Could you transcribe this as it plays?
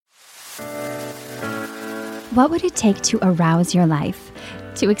What would it take to arouse your life,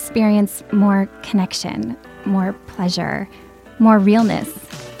 to experience more connection, more pleasure, more realness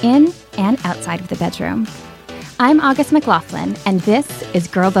in and outside of the bedroom? I'm August McLaughlin, and this is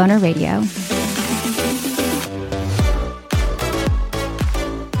Girl Boner Radio.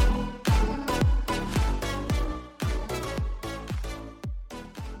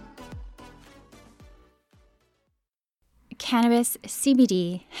 Cannabis,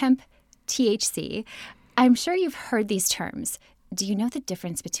 CBD, hemp, THC. I'm sure you've heard these terms. Do you know the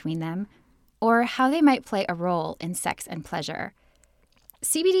difference between them? Or how they might play a role in sex and pleasure?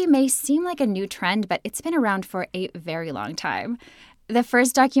 CBD may seem like a new trend, but it's been around for a very long time. The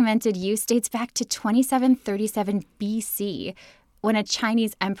first documented use dates back to 2737 BC, when a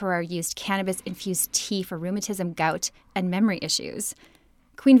Chinese emperor used cannabis-infused tea for rheumatism, gout, and memory issues.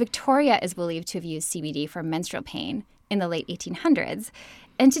 Queen Victoria is believed to have used CBD for menstrual pain in the late 1800s.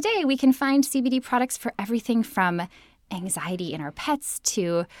 And today we can find CBD products for everything from anxiety in our pets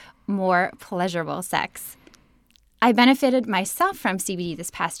to more pleasurable sex. I benefited myself from CBD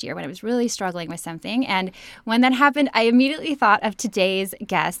this past year when I was really struggling with something. And when that happened, I immediately thought of today's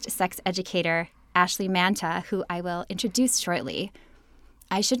guest, sex educator Ashley Manta, who I will introduce shortly.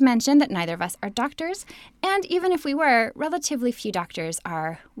 I should mention that neither of us are doctors, and even if we were, relatively few doctors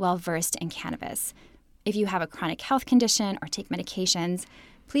are well-versed in cannabis. If you have a chronic health condition or take medications,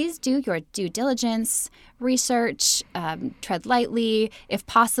 please do your due diligence, research, tread lightly. If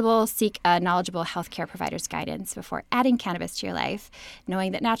possible, seek a knowledgeable healthcare provider's guidance before adding cannabis to your life,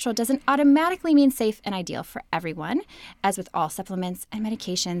 knowing that natural doesn't automatically mean safe and ideal for everyone. As with all supplements and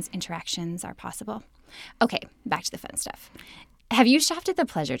medications, interactions are possible. Okay, back to the fun stuff. Have you shopped at the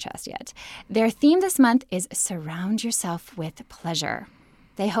Pleasure Chest yet? Their theme this month is Surround Yourself with Pleasure.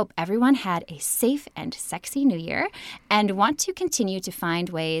 They hope everyone had a safe and sexy new year and want to continue to find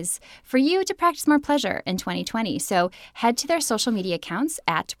ways for you to practice more pleasure in 2020. So head to their social media accounts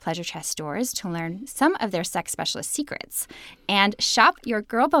at Pleasure Chest Stores to learn some of their sex specialist secrets. And shop your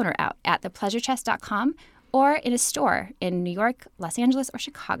girl boner out at thepleasurechest.com or in a store in New York, Los Angeles, or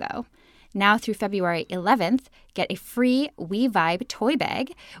Chicago. Now through February 11th, get a free We Vibe toy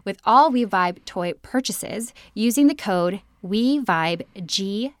bag with all We Vibe toy purchases using the code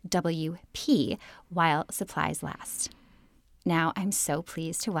WeVibeGWP while supplies last. Now I'm so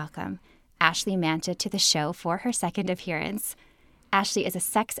pleased to welcome Ashley Manta to the show for her second appearance. Ashley is a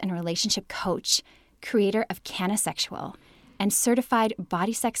sex and relationship coach, creator of Canisexual, and certified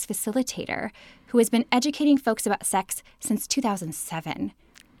body sex facilitator who has been educating folks about sex since 2007.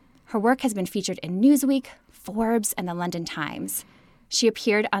 Her work has been featured in Newsweek, Forbes, and the London Times. She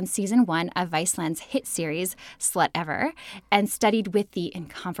appeared on season 1 of Viceland's hit series, Slut Ever, and studied with the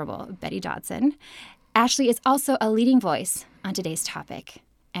incomparable Betty Dodson. Ashley is also a leading voice on today's topic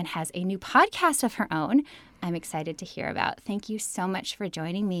and has a new podcast of her own I'm excited to hear about. Thank you so much for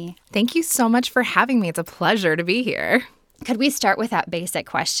joining me. Thank you so much for having me. It's a pleasure to be here. Could we start with that basic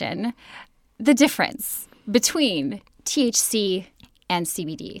question? The difference between THC and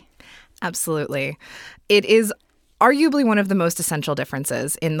CBD? Absolutely. It is arguably one of the most essential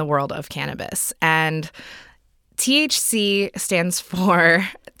differences in the world of cannabis. And THC stands for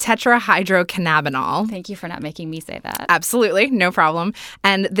tetrahydrocannabinol. Thank you for not making me say that. Absolutely. No problem.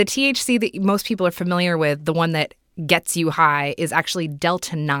 And the THC that most people are familiar with, the one that gets you high, is actually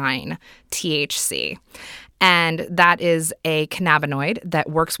Delta-9 THC. And that is a cannabinoid that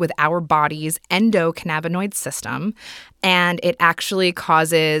works with our body's endocannabinoid system. And it actually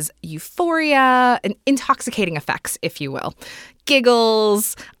causes euphoria and intoxicating effects, if you will.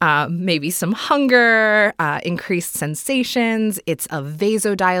 Giggles, maybe some hunger, increased sensations. It's a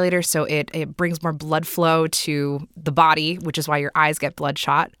vasodilator, so it brings more blood flow to the body, which is why your eyes get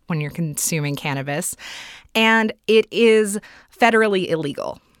bloodshot when you're consuming cannabis. And it is federally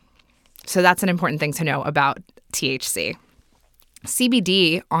illegal. So that's an important thing to know about THC.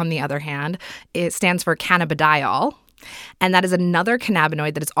 CBD, on the other hand, it stands for cannabidiol, and that is another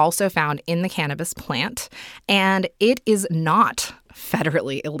cannabinoid that is also found in the cannabis plant, and it is not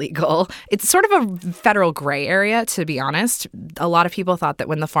federally illegal. It's sort of a federal gray area, to be honest. A lot of people thought that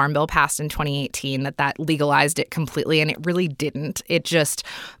when the Farm Bill passed in 2018 that legalized it completely, and it really didn't. It just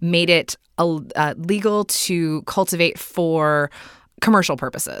made it legal to cultivate for commercial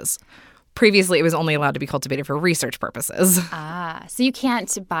purposes. Previously, it was only allowed to be cultivated for research purposes. So you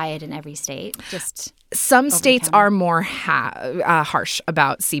can't buy it in every state? Some states over-the-counter? are more harsh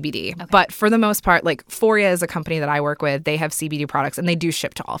about CBD, but for the most part, like Foria is a company that I work with. They have CBD products and they do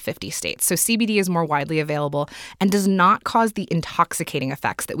ship to all 50 states. So CBD is more widely available and does not cause the intoxicating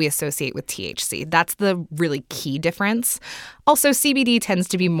effects that we associate with THC. That's the really key difference. Also, CBD tends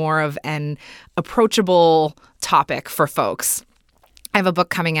to be more of an approachable topic for folks. I have a book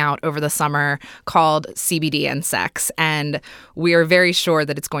coming out over the summer called CBD and Sex, and we are very sure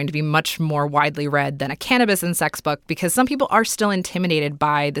that it's going to be much more widely read than a cannabis and sex book because some people are still intimidated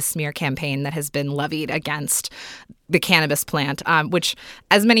by the smear campaign that has been levied against the cannabis plant, which,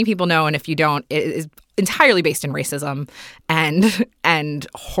 as many people know, and if you don't, it is entirely based in racism and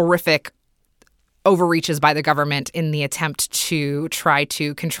horrific overreaches by the government in the attempt to try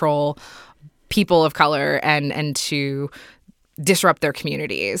to control people of color and to disrupt their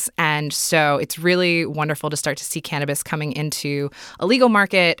communities. And so it's really wonderful to start to see cannabis coming into a legal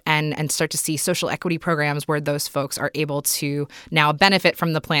market and start to see social equity programs where those folks are able to now benefit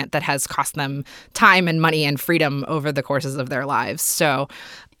from the plant that has cost them time and money and freedom over the courses of their lives. So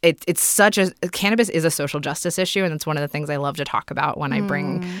it's such a cannabis is a social justice issue, and it's one of the things I love to talk about when I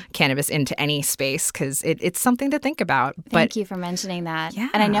bring cannabis into any space because it's something to think about. Thank you for mentioning that. Yeah.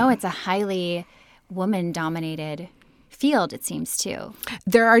 And I know it's a highly woman-dominated field, it seems, too.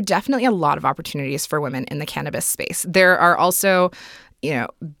 There are definitely a lot of opportunities for women in the cannabis space. There are also,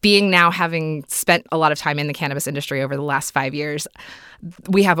 having spent a lot of time in the cannabis industry over the last 5 years,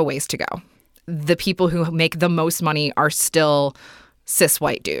 we have a ways to go. The people who make the most money are still cis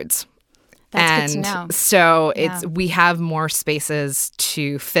white dudes. That's good to know. So we have more spaces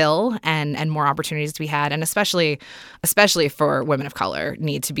to fill and more opportunities to be had, and especially for women of color,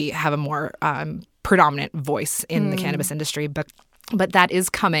 need to have a more predominant voice in the cannabis industry. But that is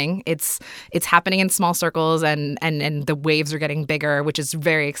coming. It's happening in small circles, and the waves are getting bigger, which is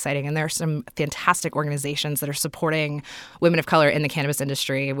very exciting. And there are some fantastic organizations that are supporting women of color in the cannabis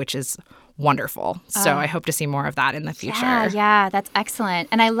industry, which is wonderful. So I hope to see more of that in the future. Yeah, that's excellent.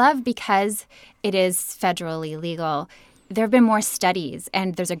 And I love because it is federally legal. There have been more studies,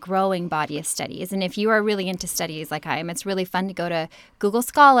 and there's a growing body of studies. And if you are really into studies like I am, it's really fun to go to Google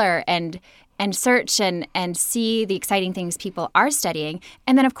Scholar and search and see the exciting things people are studying.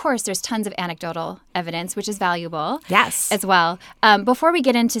 And then, of course, there's tons of anecdotal evidence, which is valuable. Yes. As well. Before we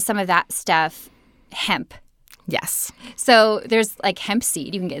get into some of that stuff, hemp. Yes. So there's like hemp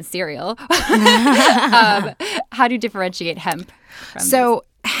seed. You can get in cereal. How do you differentiate hemp from So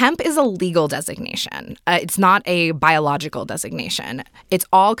hemp is a legal designation. It's not a biological designation. It's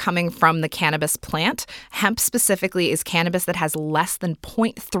all coming from the cannabis plant. Hemp specifically is cannabis that has less than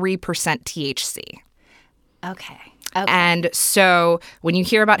 0.3% THC. Okay. And so when you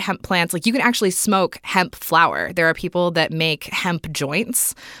hear about hemp plants, like you can actually smoke hemp flower. There are people that make hemp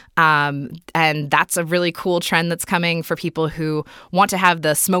joints. And that's a really cool trend that's coming for people who want to have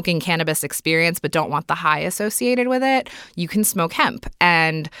the smoking cannabis experience but don't want the high associated with it. You can smoke hemp.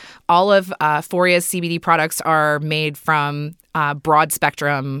 And all of Foria's CBD products are made from broad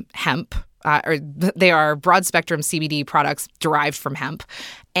spectrum hemp. Or they are broad spectrum CBD products derived from hemp.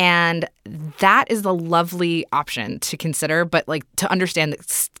 And that is a lovely option to consider, but like to understand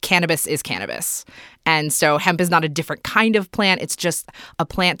that cannabis is cannabis. And so hemp is not a different kind of plant. It's just a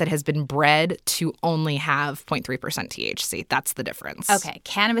plant that has been bred to only have 0.3% THC. That's the difference. Okay.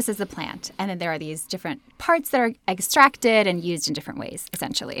 Cannabis is the plant. And then there are these different parts that are extracted and used in different ways,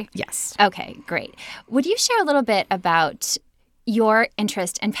 essentially. Yes. Okay, great. Would you share a little bit about your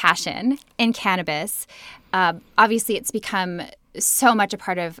interest and passion in cannabis? Obviously, it's become so much a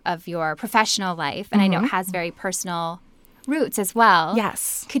part of your professional life, and I know it has very personal roots as well.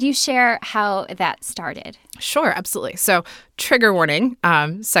 Yes. Could you share how that started? Sure, absolutely. So, trigger warning,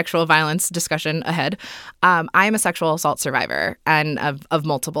 sexual violence discussion ahead. I am a sexual assault survivor and of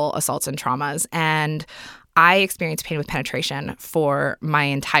multiple assaults and traumas, and I experienced pain with penetration for my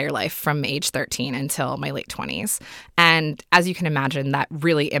entire life from age 13 until my late 20s. And as you can imagine, that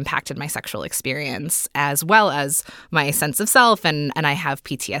really impacted my sexual experience as well as my sense of self. And I have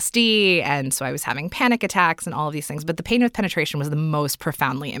PTSD. And so I was having panic attacks and all of these things. But the pain with penetration was the most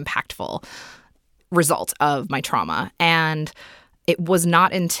profoundly impactful result of my trauma. And it was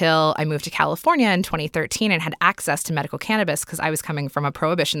not until I moved to California in 2013 and had access to medical cannabis because I was coming from a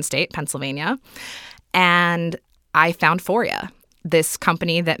prohibition state, Pennsylvania. And I found Foria, this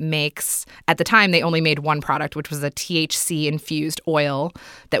company that makes, at the time, they only made one product, which was a THC-infused oil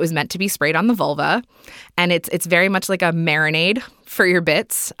that was meant to be sprayed on the vulva. And it's very much like a marinade for your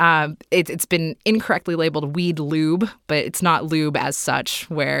bits. It's been incorrectly labeled weed lube, but it's not lube as such,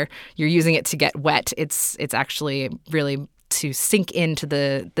 where you're using it to get wet. It's actually really to sink into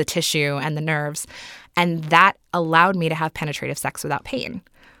the tissue and the nerves. And that allowed me to have penetrative sex without pain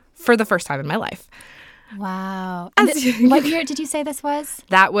for the first time in my life. Wow. What year did you say this was?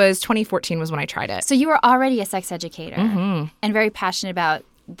 That was 2014 was when I tried it. So you were already a sex educator and very passionate about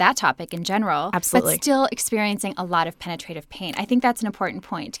that topic in general. Absolutely. But still experiencing a lot of penetrative pain. I think that's an important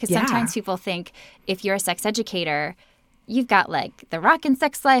point because sometimes people think if you're a sex educator, you've got like the rockin'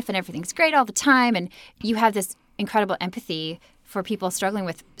 sex life and everything's great all the time. And you have this incredible empathy for people struggling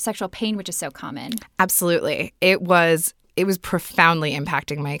with sexual pain, which is so common. Absolutely. It was profoundly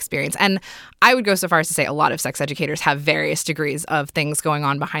impacting my experience. And I would go so far as to say a lot of sex educators have various degrees of things going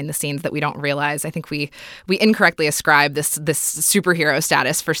on behind the scenes that we don't realize. I think we incorrectly ascribe this superhero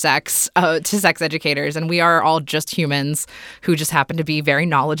status for sex to sex educators. And we are all just humans who just happen to be very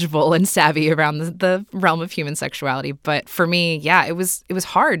knowledgeable and savvy around the realm of human sexuality. But for me, it was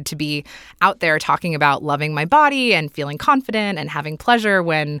hard to be out there talking about loving my body and feeling confident and having pleasure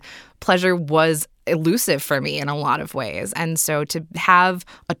when pleasure was elusive for me in a lot of ways. And so to have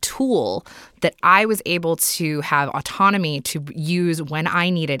a tool that I was able to have autonomy to use when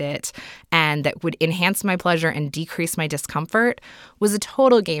I needed it and that would enhance my pleasure and decrease my discomfort was a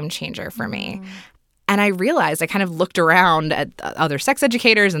total game changer for me. And I realized, I kind of looked around at other sex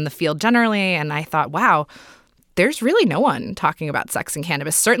educators in the field generally, and I thought, wow, there's really no one talking about sex and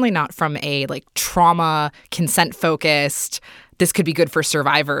cannabis, certainly not from a like trauma, consent-focused, this could be good for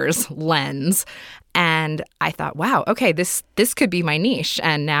survivors lens. And I thought, wow, okay, this could be my niche.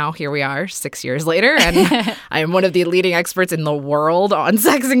 And now here we are 6 years later, and I am one of the leading experts in the world on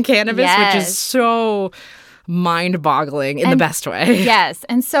sex and cannabis, which is so mind-boggling in the best way. Yes,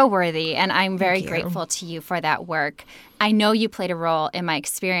 and so worthy. And I'm very grateful to you for that work. I know you played a role in my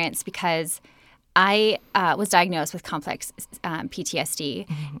experience because I was diagnosed with complex PTSD,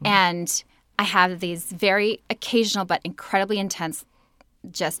 and I have these very occasional but incredibly intense,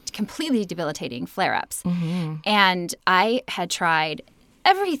 just completely debilitating flare-ups. And I had tried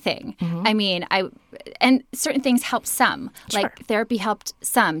everything. I mean, and certain things helped some. Sure. Like therapy helped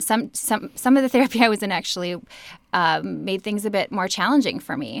some. Some of the therapy I was in actually made things a bit more challenging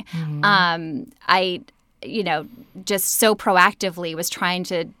for me. I just so proactively was trying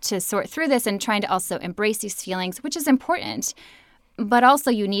to sort through this and trying to also embrace these feelings, which is important. But also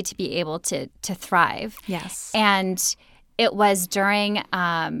you need to be able to thrive. Yes. And it was during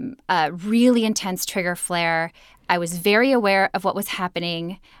a really intense trigger flare. I was very aware of what was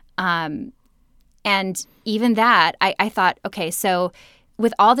happening. And even that, I thought, okay, so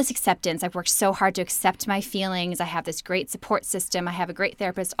with all this acceptance, I've worked so hard to accept my feelings. I have this great support system. I have a great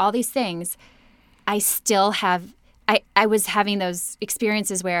therapist, all these things. I still have, I was having those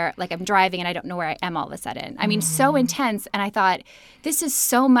experiences where like I'm driving and I don't know where I am all of a sudden. I mean, so intense. And I thought, this is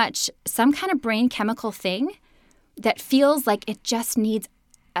so much some kind of brain chemical thing that feels like it just needs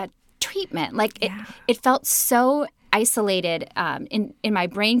a treatment. Like it felt so isolated in my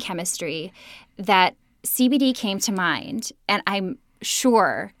brain chemistry that CBD came to mind. And I'm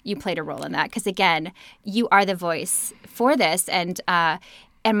sure you played a role in that because, again, you are the voice for this. And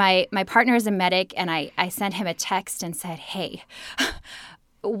my partner is a medic, and I sent him a text and said, hey,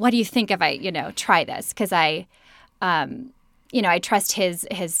 what do you think if I, try this? Because I trust his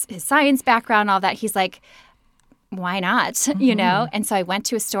science background, all that. He's like, why not? And so I went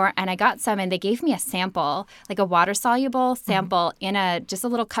to a store and I got some, and they gave me a sample, like a water-soluble sample in just a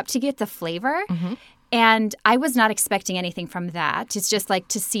little cup to get the flavor. And I was not expecting anything from that. It's just like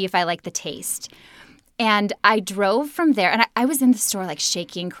to see if I like the taste. And I drove from there, and I was in the store like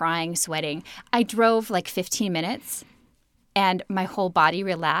shaking, crying, sweating. I drove like 15 minutes, and my whole body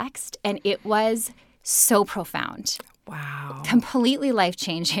relaxed, and it was so profound. Wow. Completely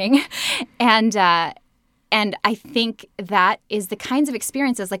life-changing. And I think that is the kinds of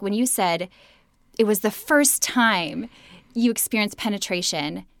experiences, like when you said it was the first time you experienced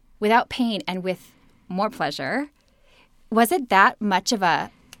penetration without pain and with more pleasure. Was it that much of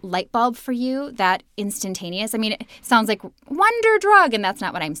a light bulb for you, that instantaneous? I mean, it sounds like wonder drug, and that's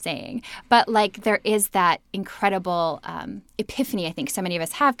not what I'm saying. But like there is that incredible epiphany I think so many of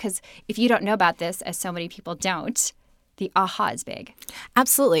us have, because if you don't know about this, as so many people don't, the aha is big.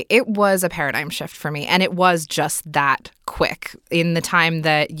 Absolutely. It was a paradigm shift for me, and it was just that quick. In the time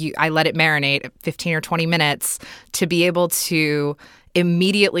that I let it marinate, 15 or 20 minutes, to be able to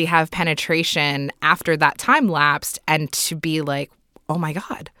immediately have penetration after that time lapsed and to be like, oh my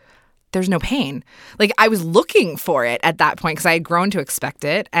God, there's no pain. Like I was looking for it at that point because I had grown to expect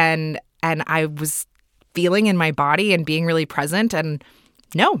it, and I was feeling in my body and being really present, and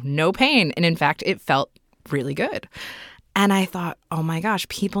no pain. And in fact, it felt really good. And I thought, oh my gosh,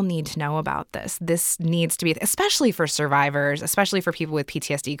 people need to know about this. This needs to be, especially for survivors, especially for people with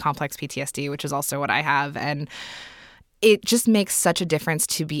PTSD, complex PTSD, which is also what I have. And it just makes such a difference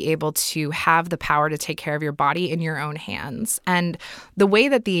to be able to have the power to take care of your body in your own hands. And the way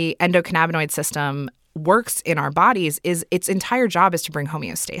that the endocannabinoid system works in our bodies is its entire job is to bring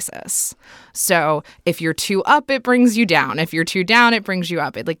homeostasis. So if you're too up, it brings you down. If you're too down, it brings you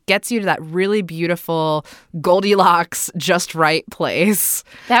up. It like gets you to that really beautiful Goldilocks just right place.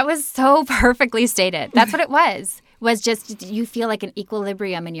 That was so perfectly stated. That's what it was just you feel like an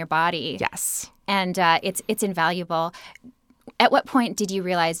equilibrium in your body. Yes. And it's invaluable. At what point did you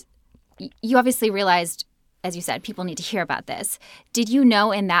realize, you obviously realized, as you said, people need to hear about this. Did you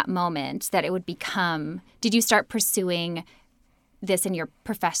know in that moment that it would become, did you start pursuing this in your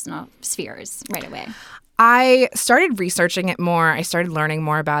professional spheres right away? I started researching it more. I started learning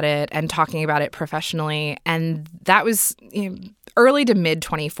more about it and talking about it professionally. And that was early to mid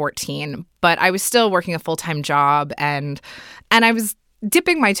 2014. But I was still working a full-time job and I was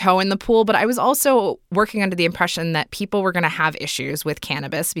dipping my toe in the pool, but I was also working under the impression that people were going to have issues with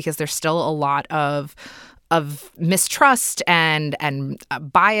cannabis because there's still a lot of mistrust and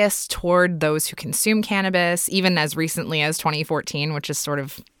bias toward those who consume cannabis, even as recently as 2014, which is sort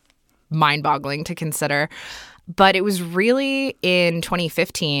of mind-boggling to consider. But it was really in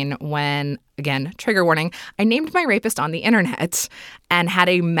 2015 when, again, trigger warning, I named my rapist on the internet and had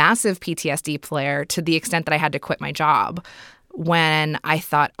a massive PTSD flare to the extent that I had to quit my job when I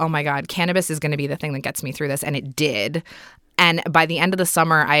thought, oh my God, cannabis is going to be the thing that gets me through this. And it did. And by the end of the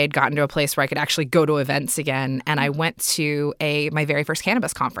summer, I had gotten to a place where I could actually go to events again. And I went to my very first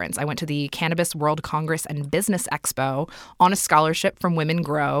cannabis conference. I went to the Cannabis World Congress and Business Expo on a scholarship from Women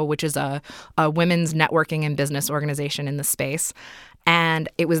Grow, which is a women's networking and business organization in the space. And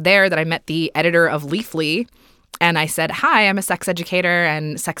it was there that I met the editor of Leafly. And I said, hi, I'm a sex educator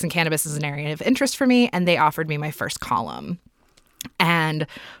and sex and cannabis is an area of interest for me. And they offered me my first column. And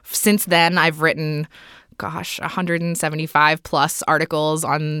since then, I've written 175 plus articles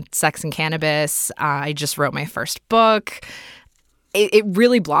on sex and cannabis. I just wrote my first book. It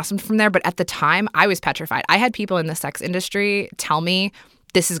really blossomed from there. But at the time, I was petrified. I had people in the sex industry tell me,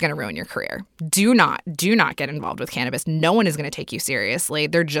 this is going to ruin your career. Do not get involved with cannabis. No one is going to take you seriously.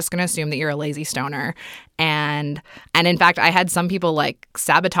 They're just going to assume that you're a lazy stoner. And in fact, I had some people like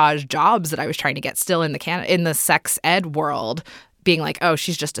sabotage jobs that I was trying to get still in the sex ed world, being like, oh,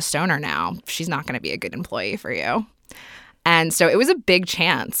 she's just a stoner now. She's not going to be a good employee for you. And so it was a big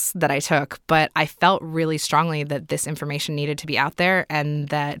chance that I took, but I felt really strongly that this information needed to be out there and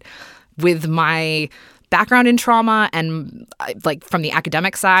that with my background in trauma and like from the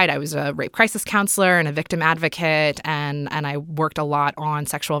academic side, I was a rape crisis counselor and a victim advocate, and I worked a lot on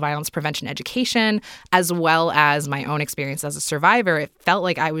sexual violence prevention education, as well as my own experience as a survivor. It felt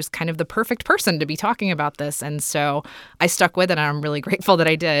like I was kind of the perfect person to be talking about this, and so I stuck with it, and I'm really grateful that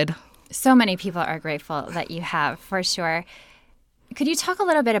I did. So many people are grateful that you have, for sure. Could you talk a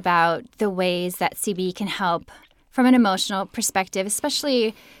little bit about the ways that CBD can help from an emotional perspective,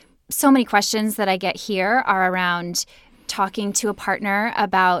 especially so many questions that I get here are around talking to a partner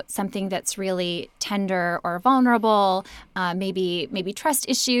about something that's really tender or vulnerable, maybe trust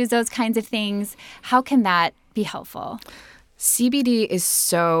issues, those kinds of things. How can that be helpful? CBD is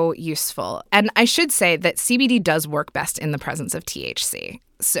so useful. And I should say that CBD does work best in the presence of THC.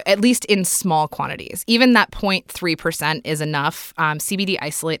 So at least in small quantities. Even that 0.3% is enough. CBD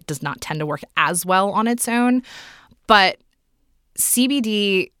isolate does not tend to work as well on its own. But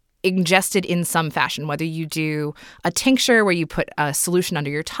CBD ingested in some fashion, whether you do a tincture where you put a solution under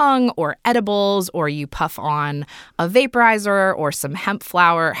your tongue or edibles, or you puff on a vaporizer or some hemp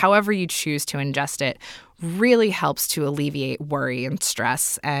flower, however you choose to ingest it, really helps to alleviate worry and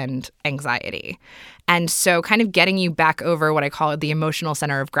stress and anxiety. And so kind of getting you back over what I call the emotional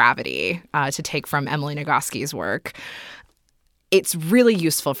center of gravity, to take from Emily Nagoski's work, it's really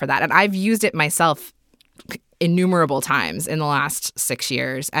useful for that. And I've used it myself innumerable times in the last 6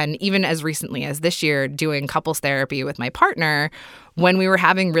 years. And even as recently as this year, doing couples therapy with my partner, when we were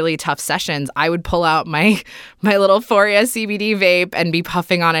having really tough sessions, I would pull out my little Foria CBD vape and be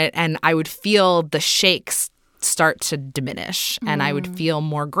puffing on it, and I would feel the shakes start to diminish, and I would feel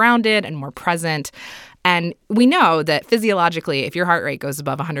more grounded and more present. And we know that physiologically, if your heart rate goes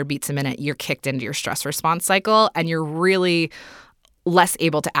above 100 beats a minute, you're kicked into your stress response cycle, and you're really less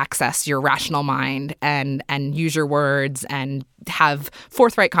able to access your rational mind and use your words and have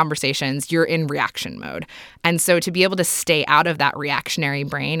forthright conversations. You're in reaction mode. And so to be able to stay out of that reactionary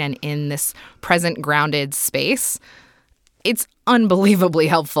brain and in this present grounded space, it's unbelievably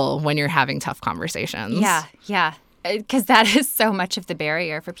helpful when you're having tough conversations. Yeah. because that is so much of the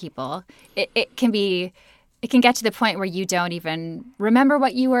barrier for people. It can get to the point where you don't even remember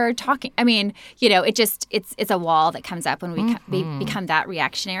what you were talking. I mean, it's a wall that comes up when we become that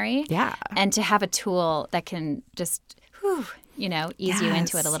reactionary. Yeah. And to have a tool that can just, ease you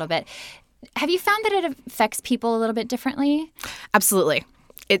into it a little bit. Have you found that it affects people a little bit differently? Absolutely.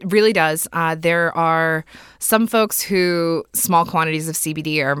 It really does. There are some folks who small quantities of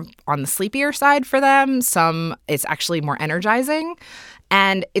CBD are on the sleepier side for them. Some, it's actually more energizing.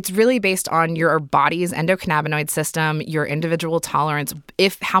 And it's really based on your body's endocannabinoid system, your individual tolerance,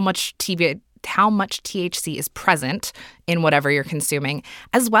 how much THC is present in whatever you're consuming,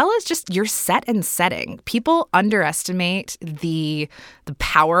 as well as just your set and setting. People underestimate the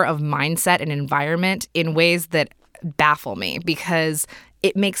power of mindset and environment in ways that baffle me, because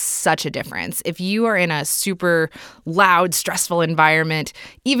it makes such a difference. If you are in a super loud, stressful environment,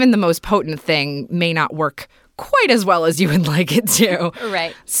 even the most potent thing may not work quite as well as you would like it to.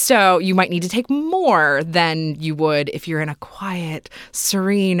 Right. So you might need to take more than you would if you're in a quiet,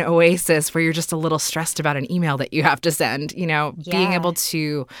 serene oasis where you're just a little stressed about an email that you have to send. Being able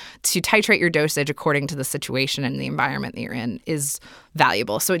to titrate your dosage according to the situation and the environment that you're in is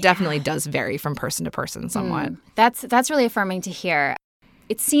valuable. So it definitely does vary from person to person somewhat. That's really affirming to hear.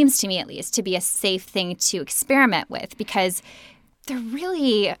 It seems to me, at least, to be a safe thing to experiment with, because they're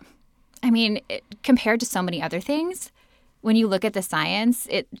really, compared to so many other things, when you look at the science,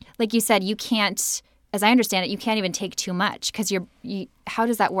 like you said, you can't, as I understand it, you can't even take too much, because how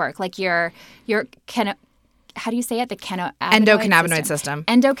does that work? Like how do you say it? The endocannabinoid system.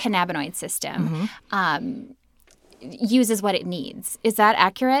 Endocannabinoid system uses what it needs. Is that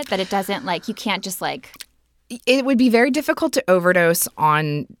accurate? That it doesn't, you can't just It would be very difficult to overdose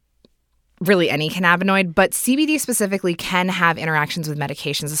on really any cannabinoid, but CBD specifically can have interactions with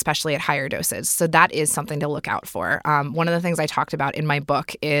medications, especially at higher doses. So that is something to look out for. One of the things I talked about in my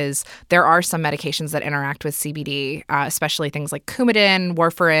book is there are some medications that interact with CBD, especially things like Coumadin,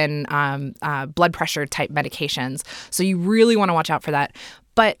 warfarin, blood pressure type medications. So you really want to watch out for that.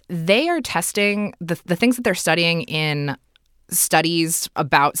 But they are testing the things that they're studying in studies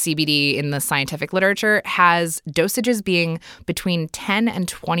about CBD in the scientific literature has dosages being between 10 and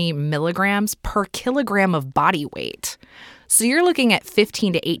 20 milligrams per kilogram of body weight. So you're looking at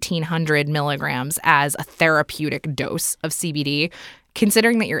 15 to 1,800 milligrams as a therapeutic dose of CBD.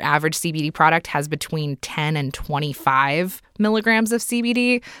 Considering that your average CBD product has between 10 and 25 milligrams of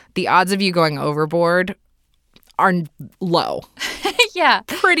CBD, the odds of you going overboard are low. Yeah.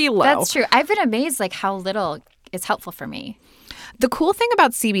 Pretty low. That's true. I've been amazed how little is helpful for me. The cool thing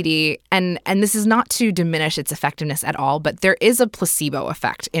about CBD, and this is not to diminish its effectiveness at all, but there is a placebo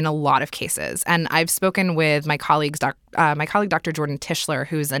effect in a lot of cases. And I've spoken with my colleague, Dr. Jordan Tischler,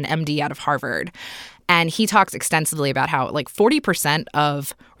 who's an MD out of Harvard. And he talks extensively about how 40%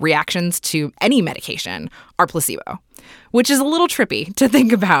 of reactions to any medication are placebo, which is a little trippy to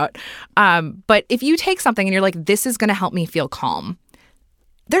think about. But if you take something and you're like, this is going to help me feel calm,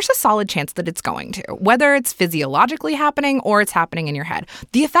 there's a solid chance that it's going to, whether it's physiologically happening or it's happening in your head.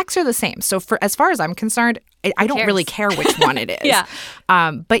 The effects are the same. So as far as I'm concerned, I don't really care which one it is. Yeah.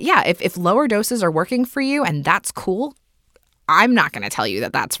 But yeah, if lower doses are working for you and that's cool, I'm not going to tell you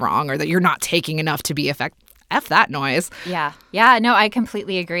that that's wrong or that you're not taking enough to be effective. F that noise. Yeah. Yeah. No, I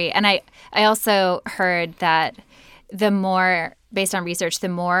completely agree. And I also heard that the more, based on research, the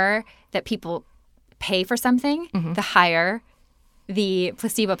more that people pay for something, the higher the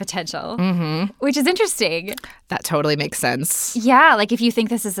placebo potential, which is interesting. That totally makes sense. Yeah, if you think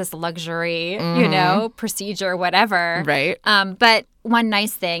this luxury, procedure, whatever. Right. But one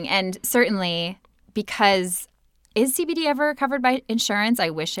nice thing, and certainly because is CBD ever covered by insurance? I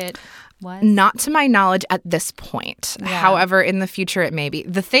wish it was. Not to my knowledge at this point. Yeah. However, in the future, it may be.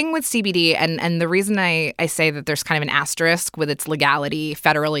 The thing with CBD, and the reason I say that there's kind of an asterisk with its legality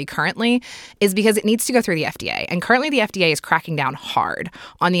federally currently, is because it needs to go through the FDA. And currently the FDA is cracking down hard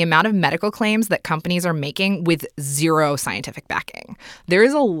on the amount of medical claims that companies are making with zero scientific backing. There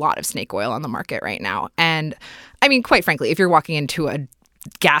is a lot of snake oil on the market right now. And quite frankly, if you're walking into a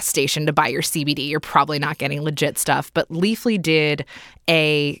gas station to buy your CBD, you're probably not getting legit stuff. But Leafly did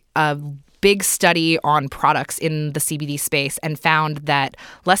a big study on products in the CBD space and found that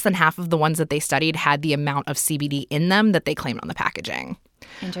less than half of the ones that they studied had the amount of CBD in them that they claimed on the packaging.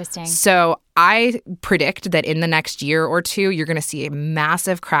 Interesting. So I predict that in the next year or two, you're going to see a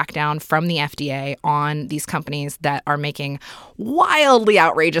massive crackdown from the FDA on these companies that are making wildly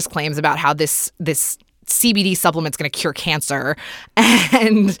outrageous claims about how this CBD supplement's going to cure cancer,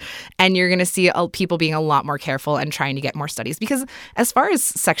 and you're going to see people being a lot more careful and trying to get more studies, because as far as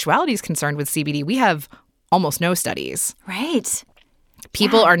sexuality is concerned with CBD, we have almost no studies. Right.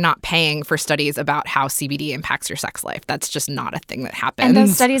 People are not paying for studies about how CBD impacts your sex life. That's just not a thing that happens. And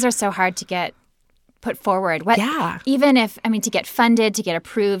those studies are so hard to get put forward. Even if, to get funded, to get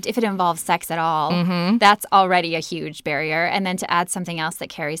approved, if it involves sex at all, that's already a huge barrier. And then to add something else that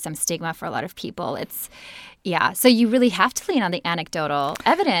carries some stigma for a lot of people, so you really have to lean on the anecdotal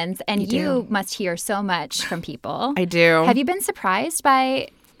evidence, and you must hear so much from people. I do. Have you been surprised by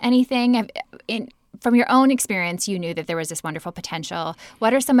anything? From your own experience, you knew that there was this wonderful potential.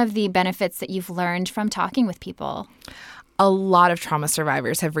 What are some of the benefits that you've learned from talking with people? A lot of trauma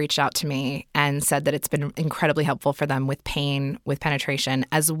survivors have reached out to me and said that it's been incredibly helpful for them with pain, with penetration,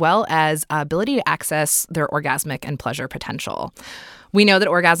 as well as ability to access their orgasmic and pleasure potential. We know that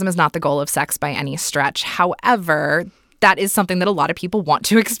orgasm is not the goal of sex by any stretch. However, that is something that a lot of people want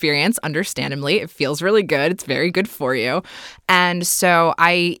to experience, understandably. It feels really good. It's very good for you. And so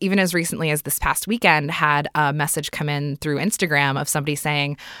I, even as recently as this past weekend, had a message come in through Instagram of somebody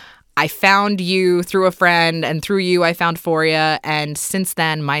saying, I found you through a friend, and through you I found Foria. And since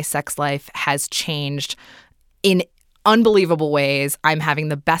then, my sex life has changed in unbelievable ways. I'm having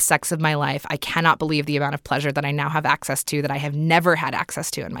the best sex of my life. I cannot believe the amount of pleasure that I now have access to that I have never had access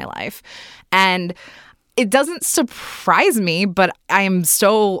to in my life. And it doesn't surprise me, but I am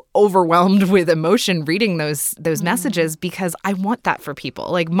so overwhelmed with emotion reading those messages, because I want that for people.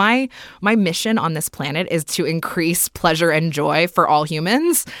 Like my mission on this planet is to increase pleasure and joy for all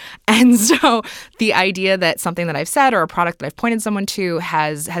humans. And so the idea that something that I've said or a product that I've pointed someone to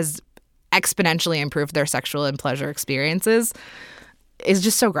has exponentially improved their sexual and pleasure experiences is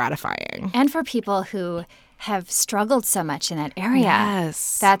just so gratifying. And for people who have struggled so much in that area.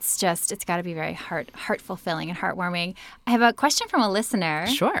 Yes. That's just, it's got to be very heart-fulfilling and heartwarming. I have a question from a listener.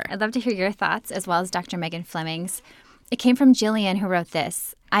 Sure. I'd love to hear your thoughts, as well as Dr. Megan Fleming's. It came from Jillian, who wrote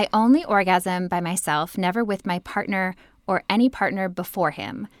this. I only orgasm by myself, never with my partner or any partner before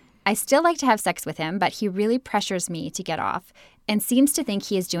him. I still like to have sex with him, but he really pressures me to get off and seems to think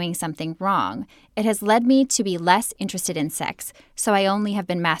he is doing something wrong. It has led me to be less interested in sex, so I only have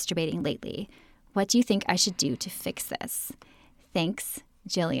been masturbating lately. What do you think I should do to fix this? Thanks,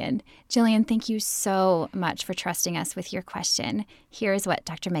 Jillian. Jillian, thank you so much for trusting us with your question. Here's what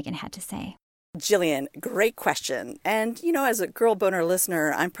Dr. Megan had to say. Jillian, great question. And, as a Girl Boner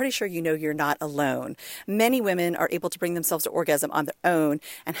listener, I'm pretty sure you know you're not alone. Many women are able to bring themselves to orgasm on their own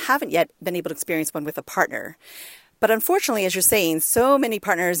and haven't yet been able to experience one with a partner. But unfortunately, as you're saying, so many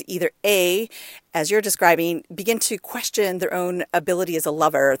partners either A, as you're describing, begin to question their own ability as a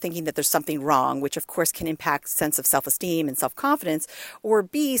lover, thinking that there's something wrong, which of course can impact sense of self-esteem and self-confidence, or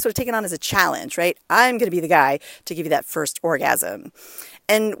B, sort of take it on as a challenge, right? I'm going to be the guy to give you that first orgasm.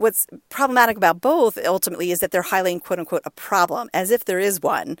 And what's problematic about both ultimately is that they're highlighting, quote unquote, a problem, as if there is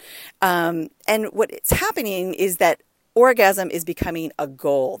one. And what's happening is that orgasm is becoming a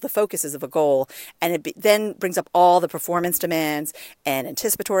goal. The focus is of a goal. And it then brings up all the performance demands and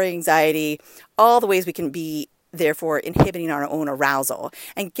anticipatory anxiety, all the ways we can be, therefore, inhibiting our own arousal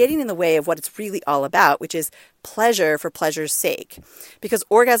and getting in the way of what it's really all about, which is pleasure for pleasure's sake. Because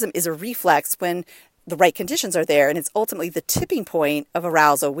orgasm is a reflex when the right conditions are there, and it's ultimately the tipping point of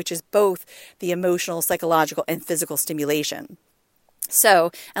arousal, which is both the emotional, psychological, and physical stimulation.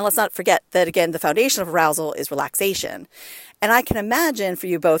 So, and let's not forget that, again, the foundation of arousal is relaxation. And I can imagine for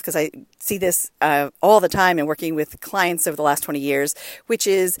you both, because I see this all the time in working with clients over the last 20 years, which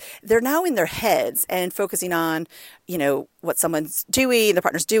is they're now in their heads and focusing on, what someone's doing, their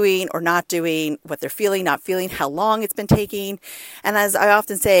partner's doing or not doing, what they're feeling, not feeling, how long it's been taking. And as I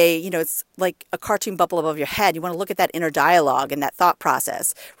often say, it's like a cartoon bubble above your head. You want to look at that inner dialogue and that thought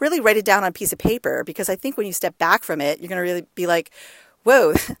process. Really write it down on a piece of paper, because I think when you step back from it, you're going to really be like,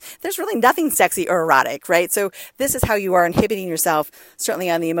 whoa, there's really nothing sexy or erotic, right? So this is how you are inhibiting yourself, certainly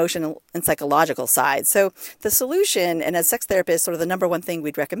on the emotional and psychological side. So the solution, and as sex therapists, sort of the number one thing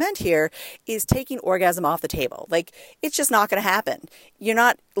we'd recommend here is taking orgasm off the table. Like, it's just not going to happen. You're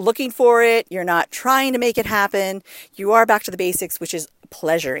not looking for it. You're not trying to make it happen. You are back to the basics, which is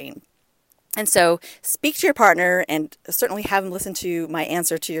pleasuring. And so speak to your partner and certainly have them listen to my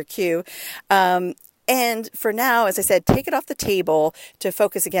answer to your cue. And for now, as I said, take it off the table to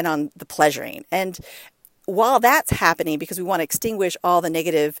focus again on the pleasuring. And while that's happening, because we want to extinguish all the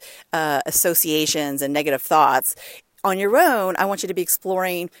negative associations and negative thoughts, on your own, I want you to be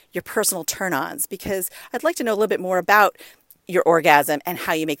exploring your personal turn-ons, because I'd like to know a little bit more about your orgasm and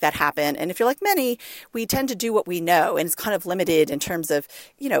how you make that happen. And if you're like many, we tend to do what we know, and it's kind of limited in terms of,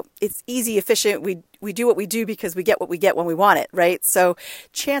 it's easy, efficient. we do what we do because we get what we get when we want it, right? So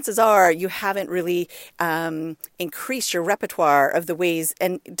chances are you haven't really increased your repertoire of the ways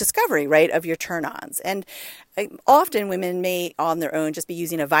and discovery, right, of your turn-ons. And often women may on their own just be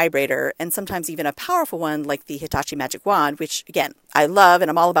using a vibrator, and sometimes even a powerful one like the Hitachi Magic Wand, which again, I love, and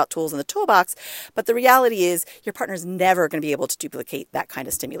I'm all about tools in the toolbox. But the reality is your partner's never going to be able to duplicate that kind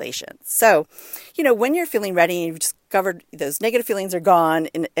of stimulation. So, when you're feeling ready and you've discovered those negative feelings are gone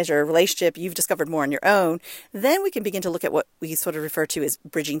as your relationship, you've discovered more on your own, then we can begin to look at what we sort of refer to as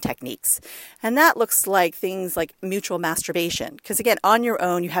bridging techniques. And that looks like things like mutual masturbation. Because again, on your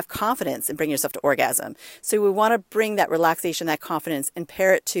own, you have confidence in bringing yourself to orgasm. So we want to bring that relaxation, that confidence, and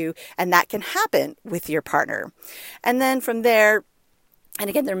pair it to, and that can happen with your partner. And then from there, and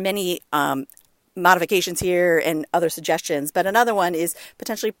again, there are many modifications here and other suggestions, but another one is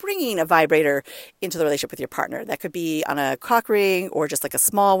potentially bringing a vibrator into the relationship with your partner. That could be on a cock ring or just like a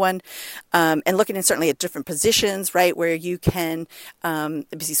small one, and looking in certainly at different positions, right, where you can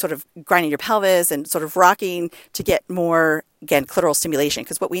be sort of grinding your pelvis and sort of rocking to get more, again, clitoral stimulation.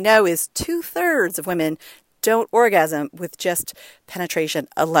 Because what we know is 2/3 of women don't orgasm with just penetration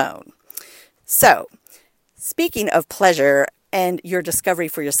alone. So, speaking of pleasure and your discovery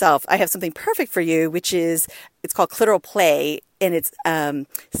for yourself, I have something perfect for you, which is, it's called Clitoral Play, and it's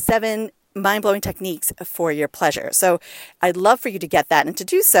 7 mind-blowing techniques for your pleasure. So I'd love for you to get that. And to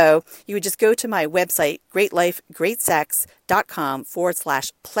do so, you would just go to my website,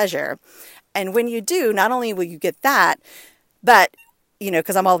 greatlifegreatsex.com/pleasure. And when you do, not only will you get that, but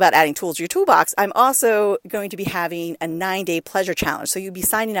because I'm all about adding tools to your toolbox, I'm also going to be having a 9-day pleasure challenge. So you'll be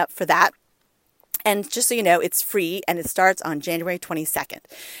signing up for that. And just so you know, it's free and it starts on January 22nd.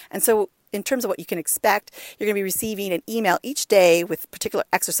 And so in terms of what you can expect, you're going to be receiving an email each day with particular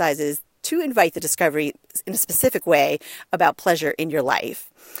exercises to invite the discovery in a specific way about pleasure in your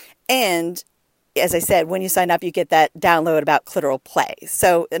life. And as I said, when you sign up, you get that download about clitoral play.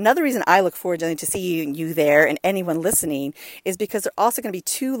 So another reason I look forward to seeing you there and anyone listening is because there are also going to be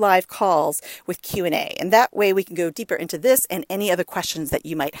 2 live calls with Q&A. And that way we can go deeper into this and any other questions that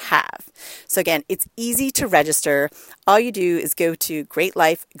you might have. So again, it's easy to register. All you do is go to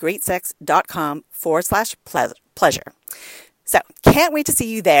greatlifegreatsex.com/pleasure. So can't wait to see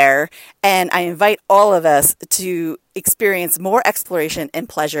you there. And I invite all of us to experience more exploration and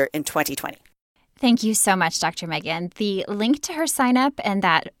pleasure in 2020. Thank you so much, Dr. Megan. The link to her sign up and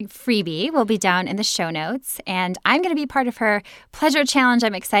that freebie will be down in the show notes. And I'm going to be part of her pleasure challenge.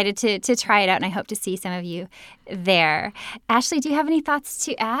 I'm excited to try it out, and I hope to see some of you there. Ashley, do you have any thoughts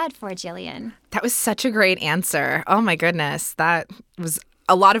to add for Jillian? That was such a great answer. Oh, my goodness. That was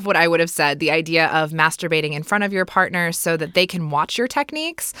a lot of what I would have said. The idea of masturbating in front of your partner so that they can watch your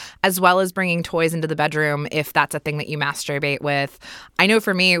techniques, as well as bringing toys into the bedroom if that's a thing that you masturbate with. I know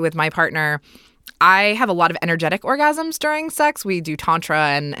for me, with my partner, I have a lot of energetic orgasms during sex. We do tantra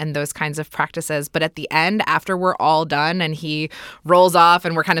and those kinds of practices. But at the end, after we're all done and he rolls off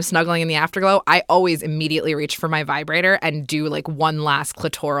and we're kind of snuggling in the afterglow, I always immediately reach for my vibrator and do like one last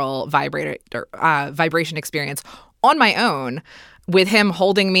clitoral vibration experience on my own, with him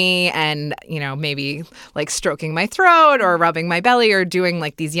holding me and, maybe like stroking my throat or rubbing my belly or doing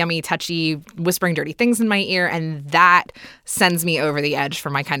like these yummy, touchy, whispering dirty things in my ear. And that sends me over the edge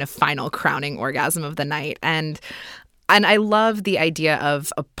for my kind of final crowning orgasm of the night. And I love the idea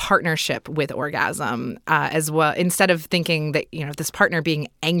of a partnership with orgasm as well. Instead of thinking that, this partner being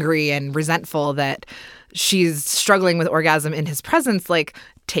angry and resentful that she's struggling with orgasm in his presence, like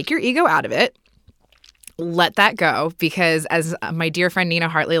take your ego out of it. Let that go, because as my dear friend Nina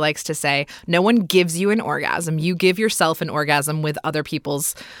Hartley likes to say, no one gives you an orgasm. You give yourself an orgasm with other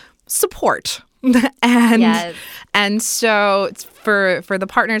people's support. And so for the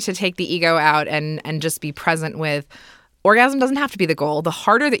partner to take the ego out and just be present with, orgasm doesn't have to be the goal. The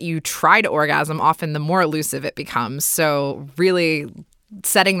harder that you try to orgasm, often the more elusive it becomes. So really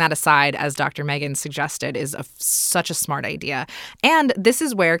setting that aside, as Dr. Megan suggested, is such a smart idea. And this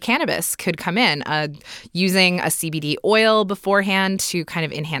is where cannabis could come in, using a CBD oil beforehand to kind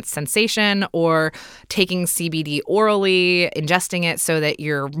of enhance sensation, or taking CBD orally, ingesting it so that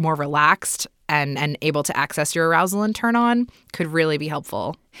you're more relaxed and able to access your arousal and turn on could really be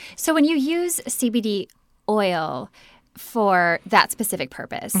helpful. So when you use CBD oil for that specific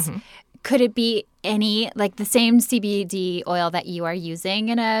purpose, could it be like the same CBD oil that you are using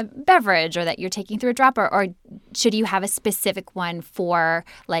in a beverage or that you're taking through a dropper, or should you have a specific one for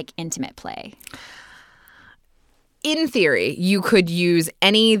like intimate play? In theory, you could use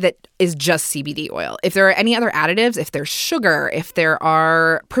any that is just CBD oil. If there are any other additives, if there's sugar, if there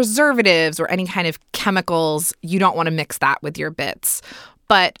are preservatives or any kind of chemicals, you don't want to mix that with your bits.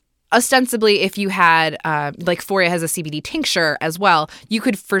 But ostensibly, if you had, like Foria has a CBD tincture as well, you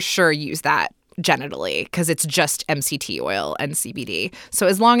could for sure use that genitally because it's just MCT oil and CBD. So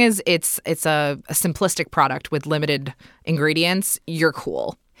as long as it's a simplistic product with limited ingredients, you're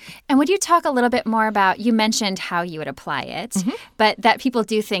cool. And would you talk a little bit more about, you mentioned how you would apply it, but that people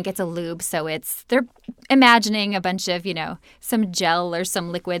do think it's a lube, so they're imagining a bunch of, some gel or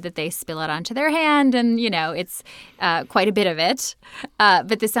some liquid that they spill out onto their hand, and, it's quite a bit of it.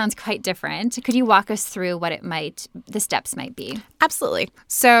 But this sounds quite different. Could you walk us through what the steps might be? Absolutely.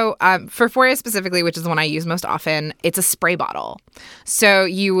 So for Foria specifically, which is the one I use most often, it's a spray bottle. So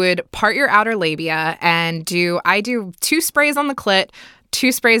you would part your outer labia and I do 2 sprays on the clit,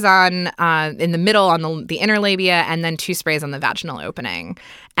 2 sprays on in the middle on the inner labia, and then 2 sprays on the vaginal opening.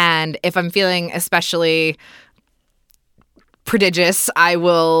 And if I'm feeling especially prodigious, I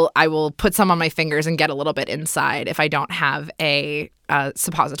will put some on my fingers and get a little bit inside if I don't have a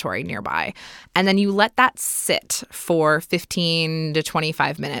suppository nearby. And then you let that sit for 15 to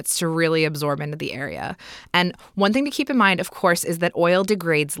 25 minutes to really absorb into the area. And one thing to keep in mind, of course, is that oil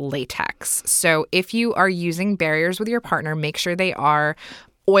degrades latex. So if you are using barriers with your partner, make sure they are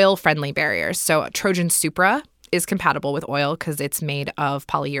oil-friendly barriers. So Trojan Supra is compatible with oil because it's made of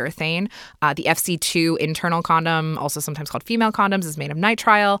polyurethane. The FC2 internal condom, also sometimes called female condoms, is made of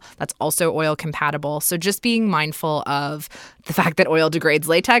nitrile. That's also oil compatible. So just being mindful of the fact that oil degrades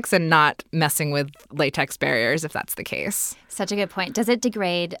latex and not messing with latex barriers if that's the case. Such a good point. Does it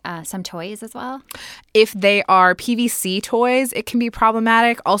degrade some toys as well? If they are PVC toys, it can be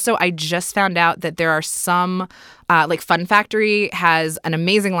problematic. Also, I just found out that there are some, like Fun Factory has an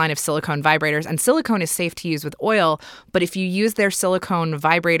amazing line of silicone vibrators, and silicone is safe to use with oil. But if you use their silicone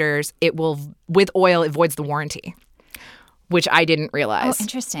vibrators, with oil, it voids the warranty, which I didn't realize. Oh,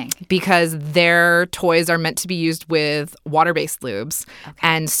 interesting. Because their toys are meant to be used with water-based lubes. Okay.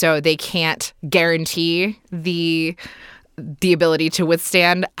 And so they can't guarantee the ability to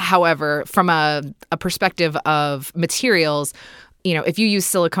withstand. However, from a perspective of materials, if you use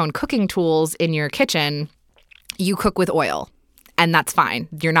silicone cooking tools in your kitchen, you cook with oil. And that's fine.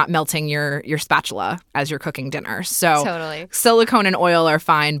 You're not melting your spatula as you're cooking dinner. So totally. Silicone and oil are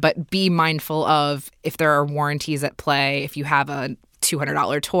fine, but be mindful of if there are warranties at play. If you have a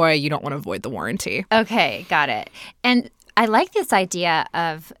 $200 toy, you don't want to void the warranty. Okay, got it. And I like this idea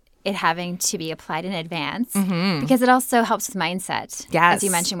of it having to be applied in advance because it also helps with mindset, as you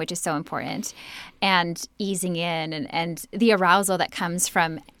mentioned, which is so important, and easing in and the arousal that comes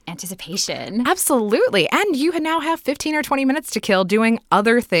from anticipation. Absolutely. And you now have 15 or 20 minutes to kill doing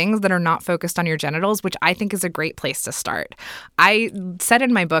other things that are not focused on your genitals, which I think is a great place to start. I said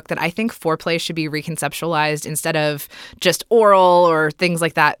in my book that I think foreplay should be reconceptualized instead of just oral or things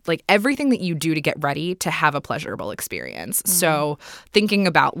like that. Like everything that you do to get ready to have a pleasurable experience. So thinking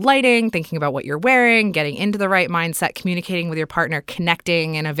about lighting, thinking about what you're wearing, getting into the right mindset, communicating with your partner,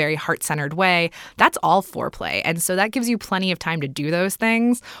 connecting in a very heart-centered way, that's all foreplay. And so that gives you plenty of time to do those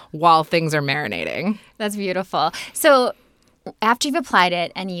things while things are marinating. That's beautiful. So after you've applied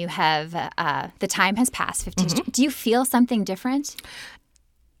it and you have the time has passed, 15, do you feel something different?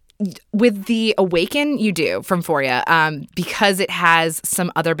 With the Awaken, you do from Foria because it has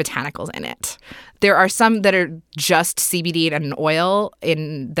some other botanicals in it. There are some that are just CBD and an oil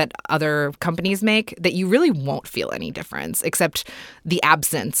that other companies make that you really won't feel any difference except the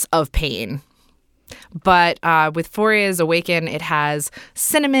absence of pain. But with Foria's Awaken, it has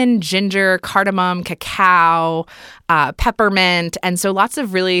cinnamon, ginger, cardamom, cacao, peppermint, and so lots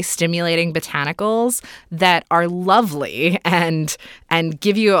of really stimulating botanicals that are lovely and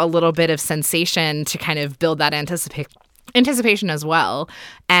give you a little bit of sensation to kind of build that anticipation as well.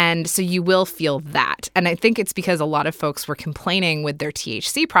 And so you will feel that. And I think it's because a lot of folks were complaining with their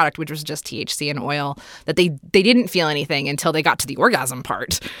THC product, which was just THC and oil, that they didn't feel anything until they got to the orgasm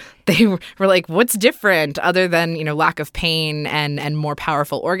part. They were like, what's different other than, lack of pain and more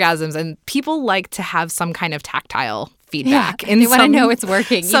powerful orgasms? And people like to have some kind of tactile feedback. They want to know it's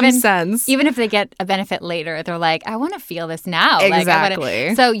working. Sense. Even if they get a benefit later, they're like, I want to feel this now.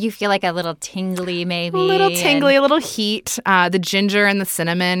 Exactly. So you feel like a little tingly maybe. A little tingly, a little heat. The ginger and the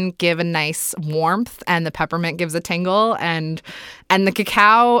cinnamon give a nice warmth, and the peppermint gives a tingle, and the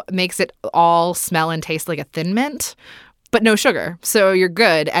cacao makes it all smell and taste like a Thin Mint, but no sugar. So you're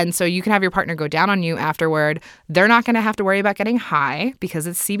good. And so you can have your partner go down on you afterward. They're not going to have to worry about getting high because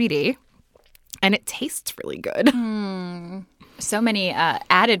it's CBD. And it tastes really good. So many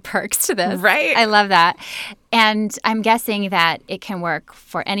added perks to this. Right. I love that. And I'm guessing that it can work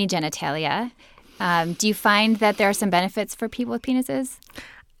for any genitalia. Do you find that there are some benefits for people with penises?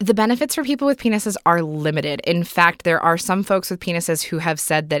 The benefits for people with penises are limited. In fact, there are some folks with penises who have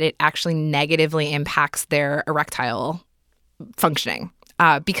said that it actually negatively impacts their erectile functioning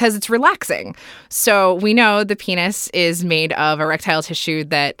because it's relaxing. So we know the penis is made of erectile tissue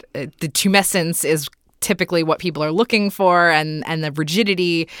that the tumescence is typically what people are looking for and the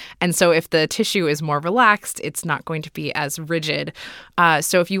rigidity. And so if the tissue is more relaxed, it's not going to be as rigid.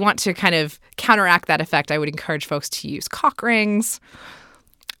 So if you want to kind of counteract that effect, I would encourage folks to use cock rings.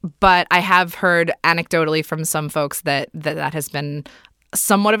 But I have heard anecdotally from some folks that has been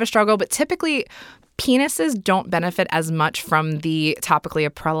somewhat of a struggle. But typically, penises don't benefit as much from the topically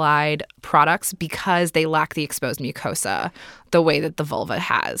applied products because they lack the exposed mucosa the way that the vulva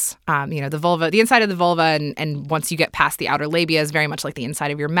has. The vulva, the inside of the vulva, and once you get past the outer labia is very much like the inside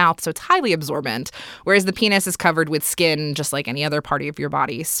of your mouth. So it's highly absorbent, whereas the penis is covered with skin just like any other part of your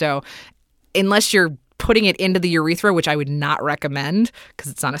body. So unless you're putting it into the urethra, which I would not recommend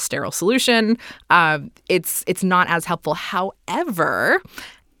because it's not a sterile solution, it's not as helpful. However,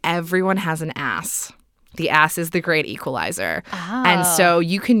 everyone has an ass. The ass is the great equalizer. Oh. And so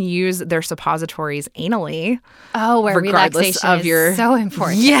you can use their suppositories anally. Oh, where regardless of is so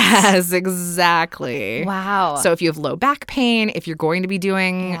important. Yes, exactly. Wow. So if you have low back pain, if you're going to be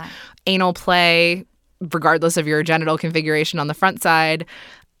doing anal play, regardless of your genital configuration on the front side,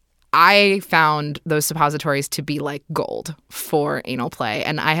 I found those suppositories to be like gold for anal play.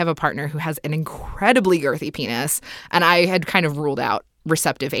 And I have a partner who has an incredibly girthy penis, and I had kind of ruled out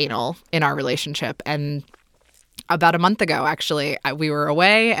receptive anal in our relationship. And about a month ago, actually, we were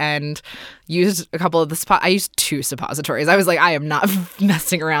away and used a couple of I used 2 suppositories. I was like, I am not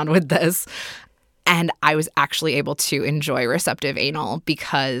messing around with this. And I was actually able to enjoy receptive anal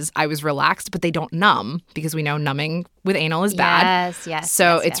because I was relaxed, but they don't numb because we know numbing with anal is bad. Yes.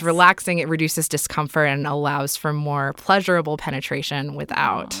 So it's relaxing, it reduces discomfort, and allows for more pleasurable penetration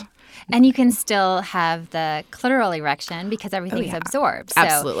without. Oh. And you can still have the clitoral erection because everything's absorbed. So,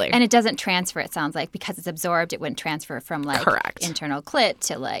 absolutely. And it doesn't transfer, it sounds like. Because it's absorbed, it wouldn't transfer from like internal clit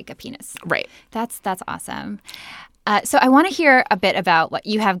to like a penis. Right. That's awesome. So I want to hear a bit about what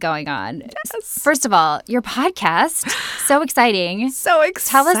you have going on. Yes. First of all, your podcast. So exciting. So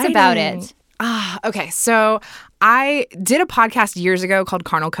exciting. Tell us about it. Okay. So I did a podcast years ago called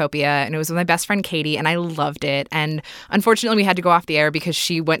Carnalcopia, and it was with my best friend Katie, and I loved it. And unfortunately, we had to go off the air because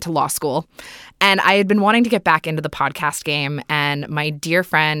she went to law school. And I had been wanting to get back into the podcast game. And my dear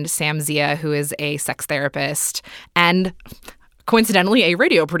friend Sam Zia, who is a sex therapist and coincidentally a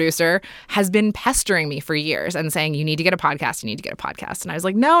radio producer, has been pestering me for years and saying, you need to get a podcast, you need to get a podcast. And I was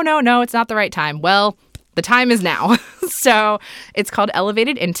like, no, it's not the right time. Well, the time is now. So it's called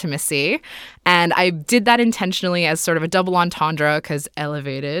Elevated Intimacy. And I did that intentionally as sort of a double entendre because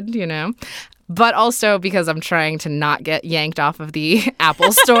elevated, but also because I'm trying to not get yanked off of the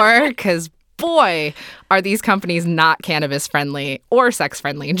Apple Store because boy, are these companies not cannabis friendly or sex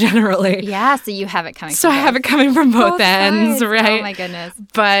friendly generally. Yeah, so you have it coming So I have it coming from both ends, sides. right? Oh my goodness.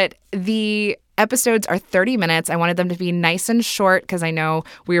 But the episodes are 30 minutes. I wanted them to be nice and short because I know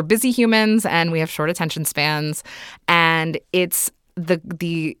we are busy humans and we have short attention spans. And it's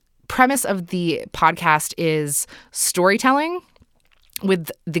the premise of the podcast is storytelling with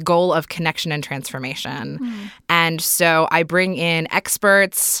the goal of connection and transformation. And so I bring in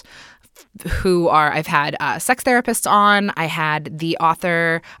experts I've had sex therapists on. I had the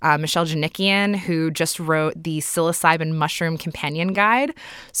author, Michelle Janikian, who just wrote the Psilocybin Mushroom Companion Guide.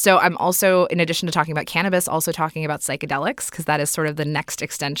 So I'm also, in addition to talking about cannabis, also talking about psychedelics because that is sort of the next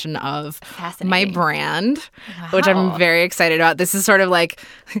extension of my brand, which I'm very excited about. This is sort of like,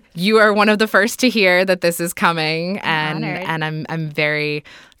 you are one of the first to hear that this is coming. And I'm very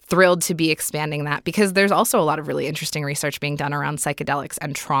thrilled to be expanding that because there's also a lot of really interesting research being done around psychedelics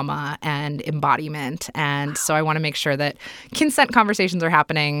and trauma and embodiment. And so I want to make sure that consent conversations are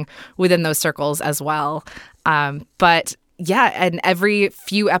happening within those circles as well. But yeah, and every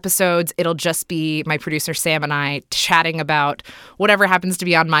few episodes, it'll just be my producer Sam and I chatting about whatever happens to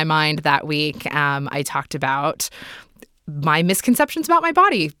be on my mind that week. I talked about my misconceptions about my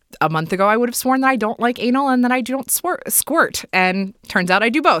body. A month ago, I would have sworn that I don't like anal and that I don't squirt. And turns out I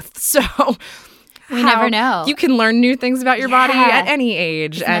do both. So we never know. You can learn new things about your body at any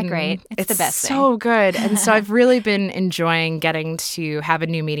age. Isn't that great? It's the best thing. So good. And so I've really been enjoying getting to have a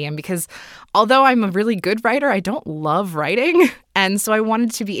new medium because although I'm a really good writer, I don't love writing. And so I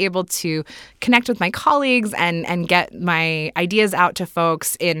wanted to be able to connect with my colleagues and get my ideas out to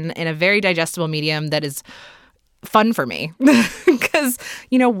folks in a very digestible medium that is fun for me because,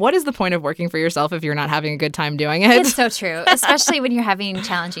 what is the point of working for yourself if you're not having a good time doing it? It's so true, especially when you're having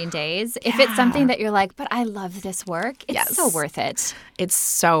challenging days. If it's something that you're like, but I love this work, it's so worth it. It's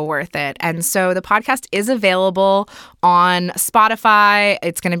so worth it. And so the podcast is available on Spotify.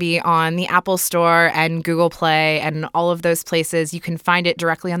 It's going to be on the Apple Store and Google Play and all of those places. You can find it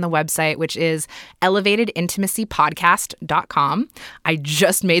directly on the website, which is elevatedintimacypodcast.com. I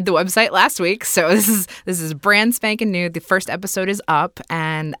just made the website last week, so this is brand spanking new. The first episode is up,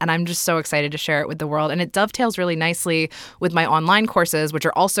 and I'm just so excited to share it with the world. And it dovetails really nicely with my online courses, which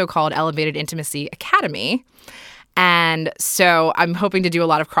are also called Elevated Intimacy Academy. And so I'm hoping to do a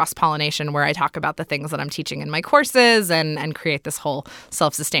lot of cross-pollination where I talk about the things that I'm teaching in my courses and create this whole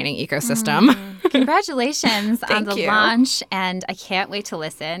self-sustaining ecosystem. Congratulations on the launch, and I can't wait to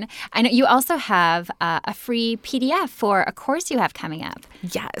listen. I know you also have a free PDF for a course you have coming up.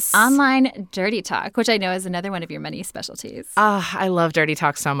 Yes. Online Dirty Talk, which I know is another one of your many specialties. I love Dirty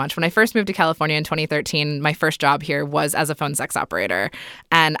Talk so much. When I first moved to California in 2013, my first job here was as a phone sex operator.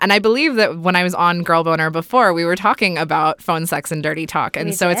 And I believe that when I was on Girl Boner before, we were talking about phone sex and dirty talk.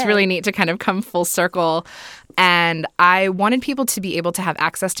 And so it's really neat to kind of come full circle. And I wanted people to be able to have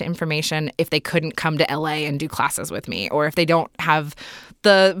access to information if they couldn't come to LA and do classes with me, or if they don't have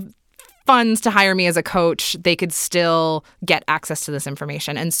the funds to hire me as a coach, they could still get access to this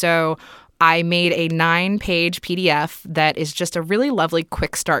information. And so I made a 9-page PDF that is just a really lovely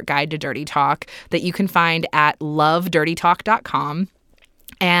quick start guide to dirty talk that you can find at lovedirtytalk.com.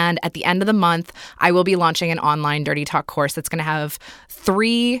 And at the end of the month, I will be launching an online Dirty Talk course that's going to have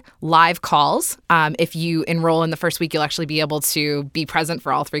 3 live calls. If you enroll in the first week, you'll actually be able to be present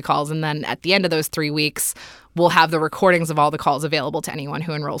for all 3 calls. And then at the end of those 3 weeks, we'll have the recordings of all the calls available to anyone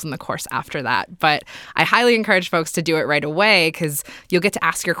who enrolls in the course after that. But I highly encourage folks to do it right away because you'll get to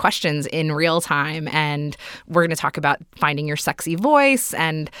ask your questions in real time. And we're going to talk about finding your sexy voice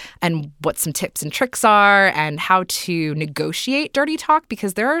and what some tips and tricks are and how to negotiate dirty talk,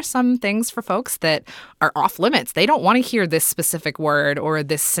 because there are some things for folks that are off limits. They don't want to hear this specific word or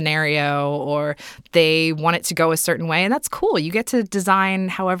this scenario, or they want it to go a certain way. And that's cool. You get to design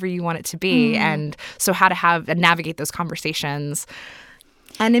however you want it to be. And so how to have and navigate those conversations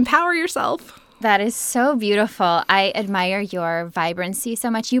and empower yourself. That is so beautiful. I admire your vibrancy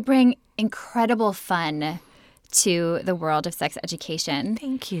so much. You bring incredible fun to the world of sex education.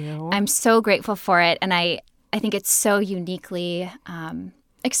 Thank you. I'm so grateful for it. And I think it's so uniquely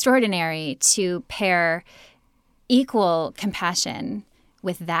extraordinary to pair equal compassion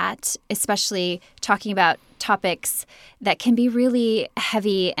with that, especially talking about topics that can be really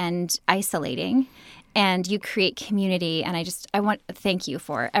heavy and isolating. And you create community. And I want to thank you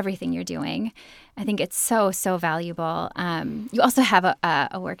for everything you're doing. I think it's so, so valuable. You also have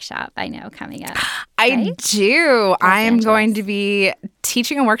a workshop, I know, coming up. I do. I am going to be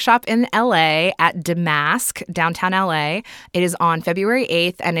teaching a workshop in LA at Damask, downtown LA. It is on February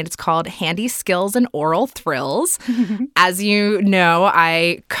 8th, and it's called Handy Skills and Oral Thrills. As you know,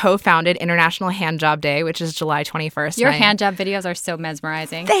 I co-founded International Handjob Day, which is July 21st. Your handjob videos are so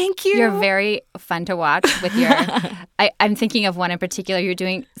mesmerizing. Thank you. You're very fun to watch with your... I'm thinking of one in particular. You're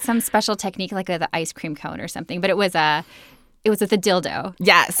doing some special technique like the ice cream cone or something, but it was with a dildo.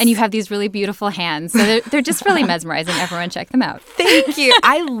 Yes. And you have these really beautiful hands. So they're just really mesmerizing. Everyone check them out. Thank you.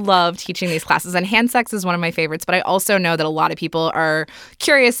 I love teaching these classes, and hand sex is one of my favorites, but I also know that a lot of people are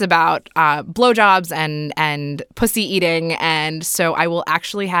curious about blowjobs and pussy eating, and so I will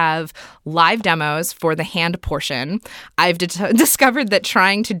actually have live demos for the hand portion. I've discovered that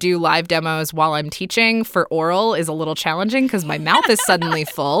trying to do live demos while I'm teaching for oral is a little challenging because my mouth is suddenly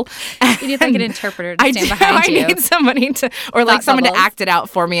full. You need like an interpreter to stand behind you. I need somebody to... Or like someone to act it out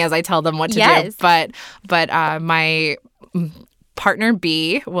for me as I tell them what to do. But my partner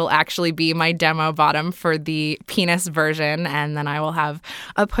B will actually be my demo bottom for the penis version, and then I will have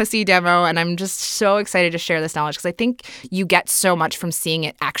a pussy demo. And I'm just so excited to share this knowledge because I think you get so much from seeing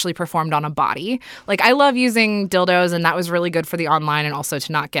it actually performed on a body. Like, I love using dildos, and that was really good for the online and also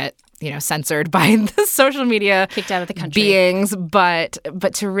to not get censored by the social media kicked out of the country beings, but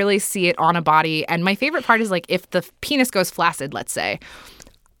to really see it on a body. And my favorite part is like if the penis goes flaccid, let's say,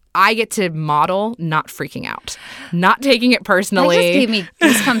 I get to model not freaking out, not taking it personally. That just gave me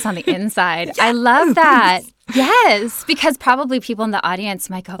goosebumps on the inside. Yes. I love that. Yes, because probably people in the audience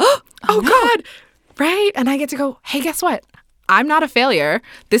might go, oh no. God, right? And I get to go, hey, guess what? I'm not a failure.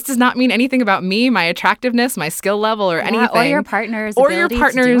 This does not mean anything about me, my attractiveness, my skill level, or anything. Or your partner's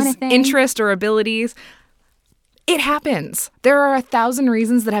interest or abilities. It happens. There are 1,000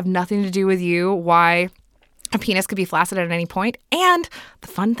 reasons that have nothing to do with you why A penis could be flaccid at any point. And the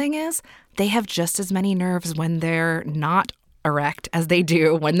fun thing is, they have just as many nerves when they're not erect as they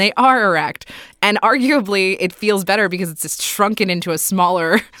do when they are erect. And arguably, it feels better because it's just shrunken into a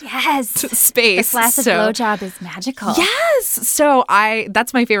smaller space. The flaccid blowjob is magical. Yes. So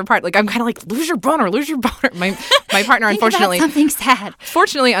that's my favorite part. Like, I'm kind of like, lose your boner. My partner, unfortunately, something sad.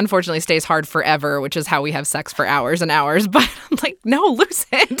 Unfortunately, stays hard forever, which is how we have sex for hours and hours. But I'm like, no, lose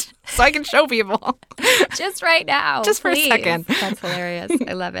it so I can show people. Just right now. Just please. for a second. That's hilarious.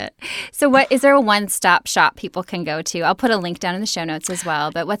 I love it. So is there a one-stop shop people can go to? I'll put a link down in the show notes as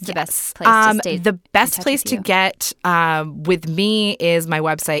well. But what's the best place to stay? The best place to get with me is my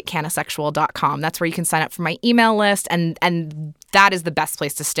website, canasexual.com. That's where you can sign up for my email list, and that is the best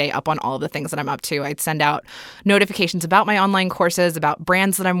place to stay up on all of the things that I'm up to. I'd send out notifications about my online courses, about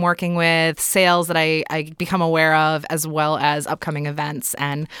brands that I'm working with, sales that I become aware of, as well as upcoming events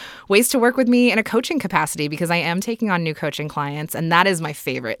and ways to work with me in a coaching capacity, because I am taking on new coaching clients, and that is my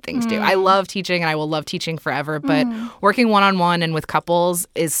favorite thing to do. I love teaching, and I will love teaching forever, but working one-on-one and with couples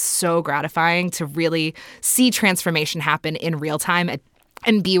is so gratifying to really see transformation happen in real time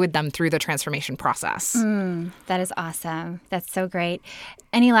and be with them through the transformation process. That is awesome. That's so great.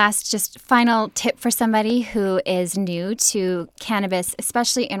 Any last just final tip for somebody who is new to cannabis,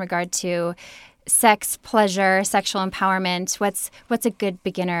 especially in regard to sex, pleasure, sexual empowerment? What's a good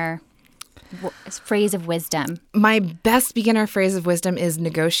beginner phrase of wisdom? My best beginner phrase of wisdom is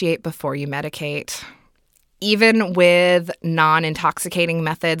negotiate before you medicate. Even with non-intoxicating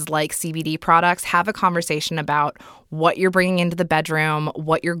methods like CBD products, have a conversation about what you're bringing into the bedroom,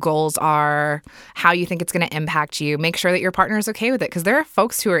 what your goals are, how you think it's going to impact you. Make sure that your partner is okay with it, because there are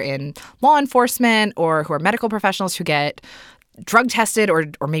folks who are in law enforcement or who are medical professionals who get drug tested or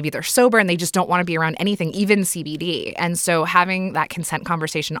maybe they're sober and they just don't want to be around anything, even CBD. And so having that consent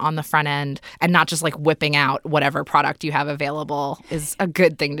conversation on the front end and not just like whipping out whatever product you have available is a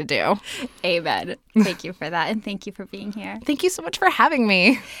good thing to do. Amen. Thank you for that. And thank you for being here. Thank you so much for having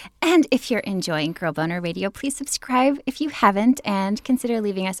me. And if you're enjoying Girl Boner Radio, please subscribe if you haven't and consider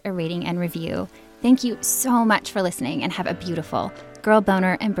leaving us a rating and review. Thank you so much for listening and have a beautiful Girl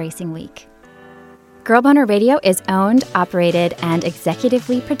Boner Embracing Week. Girl Boner Radio is owned, operated, and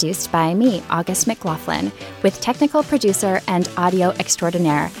executively produced by me, August McLaughlin, with technical producer and audio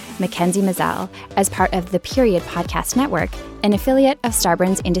extraordinaire, Mackenzie Mazzell, as part of the Period Podcast Network, an affiliate of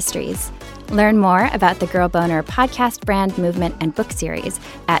Starburns Industries. Learn more about the Girl Boner podcast brand movement and book series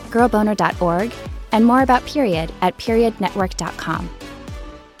at girlboner.org, and more about Period at periodnetwork.com.